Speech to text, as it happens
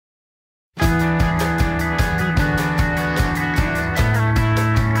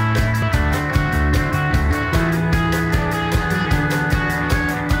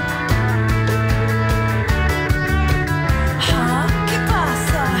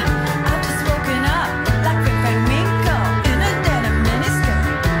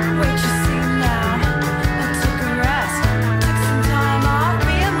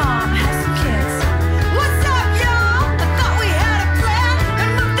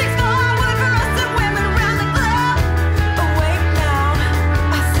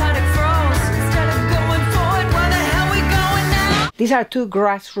These are two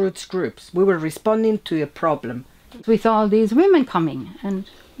grassroots groups. We were responding to a problem. We saw all these women coming and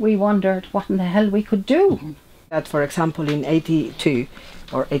we wondered what in the hell we could do. That, for example, in 82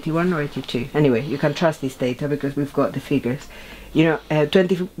 or 81 or 82, anyway, you can trust this data because we've got the figures. You know,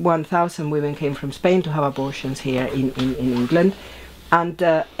 21,000 women came from Spain to have abortions here in England, and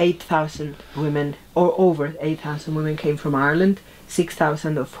 8,000 women, or over 8,000 women, came from Ireland,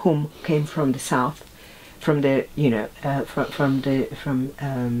 6,000 of whom came from the south, from the, you know, from the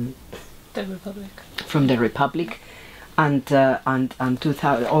Republic, and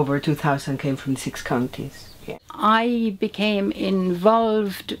 2,000, over 2,000 came from 6 counties. Yeah. I became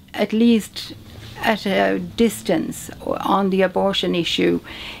involved, at least at a distance, on the abortion issue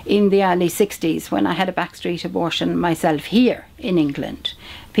in the early 60s when I had a backstreet abortion myself here in England.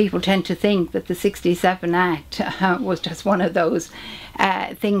 People tend to think that the 67 Act was just one of those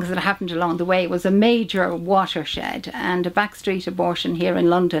things that happened along the way. It was a major watershed, and a backstreet abortion here in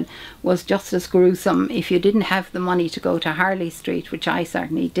London was just as gruesome if you didn't have the money to go to Harley Street, which I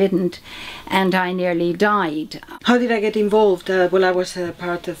certainly didn't, and I nearly died. How did I get involved? Well, I was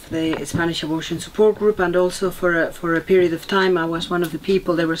part of the Spanish abortion support group, and also for a period of time I was one of the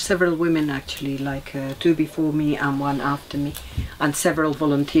people. There were several women actually, like 2 before me and 1 after me, and several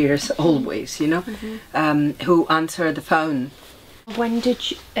volunteers always, you know, who answered the phone. When did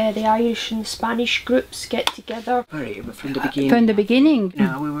the Irish and Spanish groups get together? From the beginning. From the beginning. You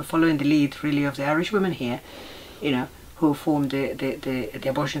know, we were following the lead really of the Irish women here, you know, who formed the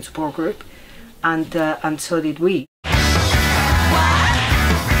abortion support group, and so did we.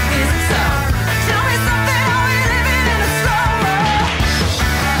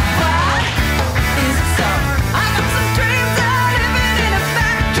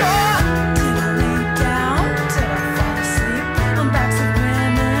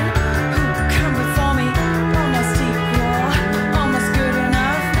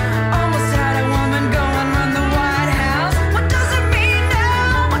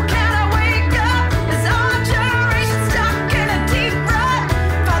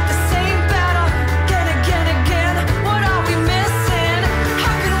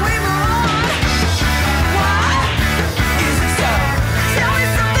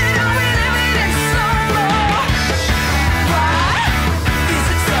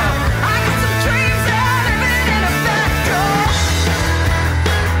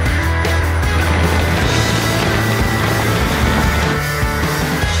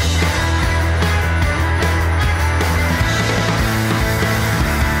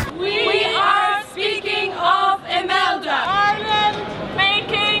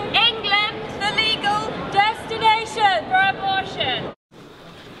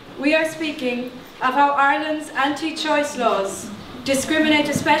 We are speaking of how Ireland's anti-choice laws discriminate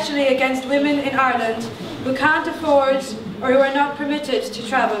especially against women in Ireland who can't afford or who are not permitted to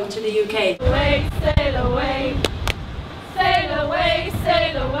travel to the UK. Sail away, sail away,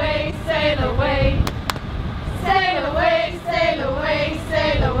 sail away, sail away, sail away, sail away,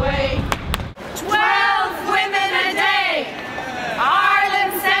 sail away. 12 women a day,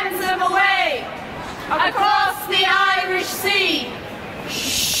 Ireland sends them away across the Irish Sea.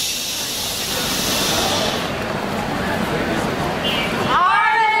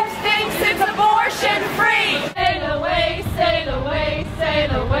 Ireland thinks it's abortion free. Sail away, sail away,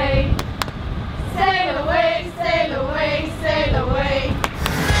 sail away. Sail away, sail away, sail away.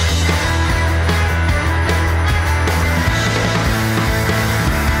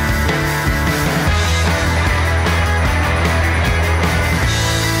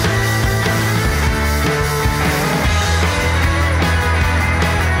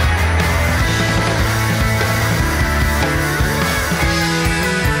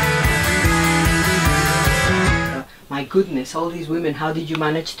 My goodness, all these women, how did you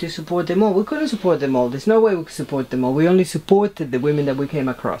manage to support them all? We couldn't support them all. There's no way we could support them all. We only supported the women that we came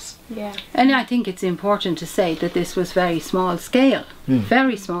across. Yeah. And I think it's important to say that this was very small scale,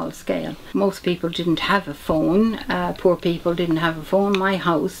 very small scale. Most people didn't have a phone. Poor people didn't have a phone. My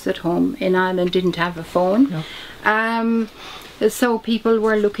house at home in Ireland didn't have a phone. No. So people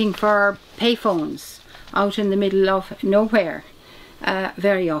were looking for payphones out in the middle of nowhere.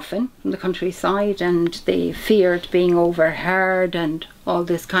 Very often in the countryside, and they feared being overheard and all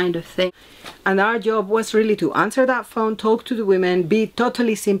this kind of thing. And our job was really to answer that phone, talk to the women, be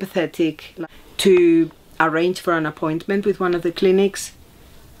totally sympathetic, to arrange for an appointment with one of the clinics,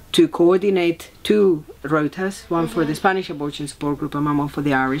 to coordinate 2 rotas, one for the Spanish abortion support group and one for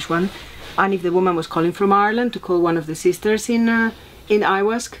the Irish one. And if the woman was calling from Ireland, to call one of the sisters in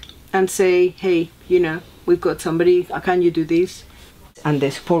Iwask and say, hey, you know, we've got somebody, can you do this? And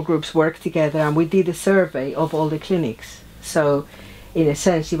the support groups worked together, and we did a survey of all the clinics So in a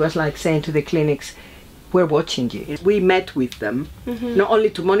sense, it was like saying to the clinics, we're watching you. We met with them, not only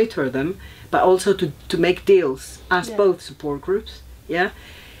to monitor them, but also to make deals as both support groups,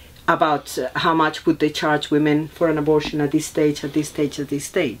 about how much would they charge women for an abortion at this stage, at this stage, at this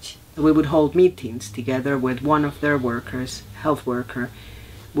stage. We would hold meetings together with one of their workers, health worker,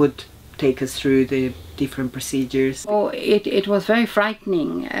 would take us through the different procedures. Oh, it was very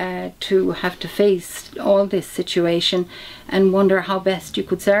frightening to have to face all this situation and wonder how best you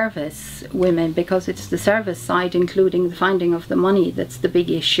could service women, because it's the service side, including the finding of the money, that's the big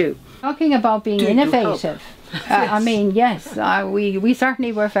issue. Talking about being innovative, I mean, yes, we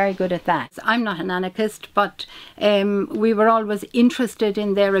certainly were very good at that. I'm not an anarchist, but we were always interested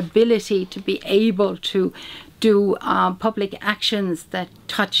in their ability to be able to do public actions that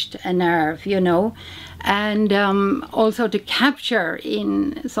touched a nerve, you know, and also to capture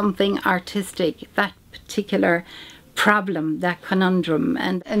in something artistic that particular problem, that conundrum.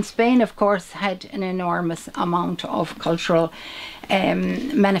 And Spain, of course, had an enormous amount of cultural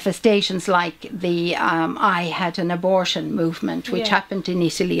manifestations, like the I had an abortion movement, which happened in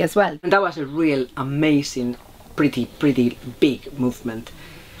Italy as well. And that was a real amazing, pretty big movement.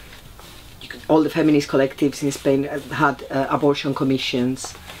 All the feminist collectives in Spain had abortion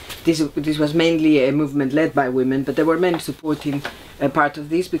commissions. This was mainly a movement led by women, but there were men supporting part of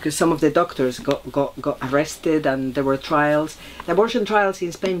this, because some of the doctors got arrested and there were trials. The abortion trials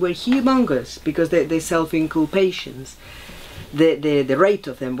in Spain were humongous because the self-inculpations, the rate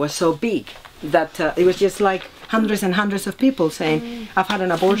of them was so big that it was just like hundreds and hundreds of people saying, I've had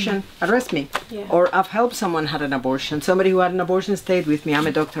an abortion, arrest me. Or I've helped someone had an abortion. Somebody who had an abortion stayed with me. I'm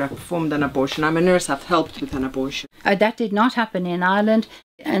a doctor, I've performed an abortion. I'm a nurse, I've helped with an abortion. That did not happen in Ireland.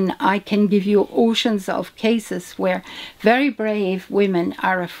 And I can give you oceans of cases where very brave women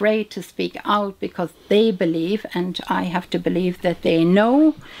are afraid to speak out because they believe, and I have to believe, that they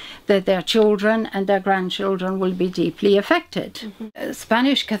know that their children and their grandchildren will be deeply affected.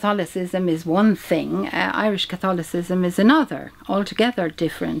 Spanish Catholicism is one thing, Irish Catholicism is another, altogether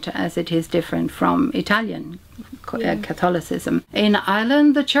different, as it is different from Italian Catholicism. In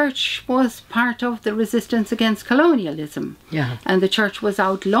Ireland, the church was part of the resistance against colonialism, and the church was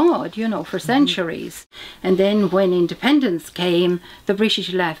outlawed, you know, for centuries. And then when independence came, the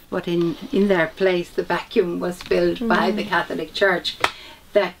British left, but in their place the vacuum was filled by the Catholic Church,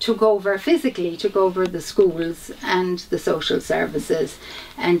 that took over, physically took over the schools and the social services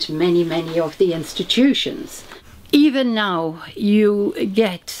and many of the institutions. Even now you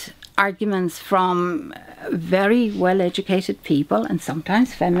get arguments from very well-educated people, and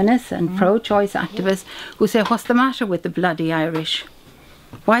sometimes feminists and pro-choice activists, who say, what's the matter with the bloody Irish?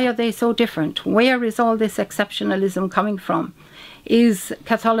 Why are they so different? Where is all this exceptionalism coming from? Is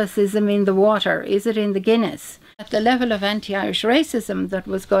Catholicism in the water? Is it in the Guinness? At the level of anti-Irish racism that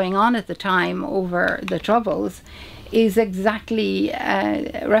was going on at the time over the Troubles is exactly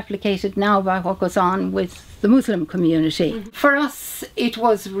replicated now by what goes on with the Muslim community. For us, it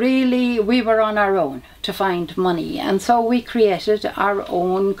was really, we were on our own to find money, and so we created our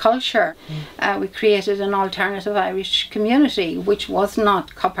own culture. We created an alternative Irish community, which was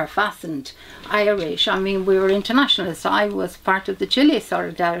not copper-fastened Irish. I mean, we were internationalists. I was part of the Chile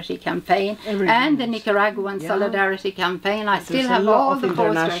Solidarity Campaign and the Nicaraguan Solidarity Campaign. I still have all the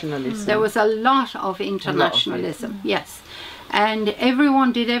posters. There was a lot of internationalism, yes. And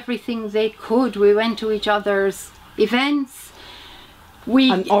everyone did everything they could. We went to each other's events.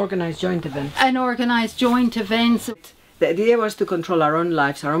 And organised joint events. And organised joint events. The idea was to control our own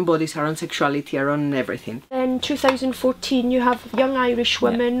lives, our own bodies, our own sexuality, our own everything. In 2014 you have young Irish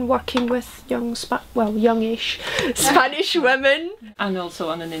women working with youngish Spanish women. And also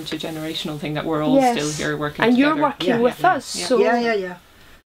on an intergenerational thing, that we're all still here working and together. You're working with us. So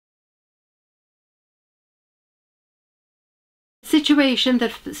The situation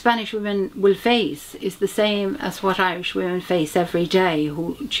that Spanish women will face is the same as what Irish women face every day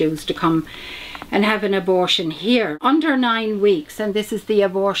who choose to come and have an abortion here. Under 9 weeks, and this is the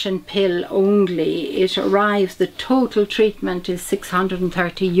abortion pill only, it arrives, the total treatment is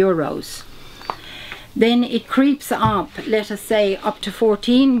 €630. Then it creeps up, let us say up to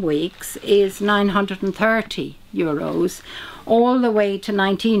 14 weeks is €930, all the way to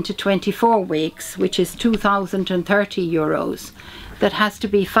 19 to 24 weeks, which is €2,030, that has to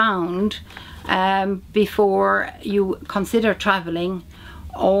be found before you consider travelling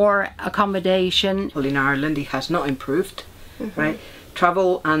or accommodation. Well, in Ireland it has not improved, right?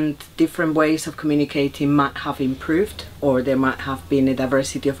 Travel and different ways of communicating might have improved, or there might have been a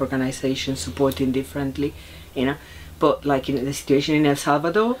diversity of organisations supporting differently, you know. But like in the situation in El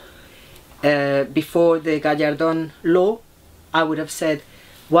Salvador, before the Gallardón law, I would have said,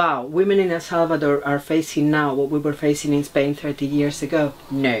 wow, women in El Salvador are facing now what we were facing in Spain 30 years ago.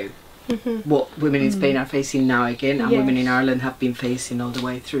 No. What women in Spain are facing now again, and women in Ireland have been facing all the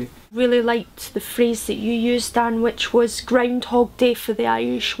way through. Really liked the phrase that you used, Dan, which was Groundhog Day for the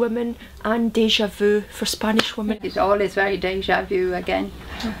Irish women and déjà vu for Spanish women. It's always very déjà vu again.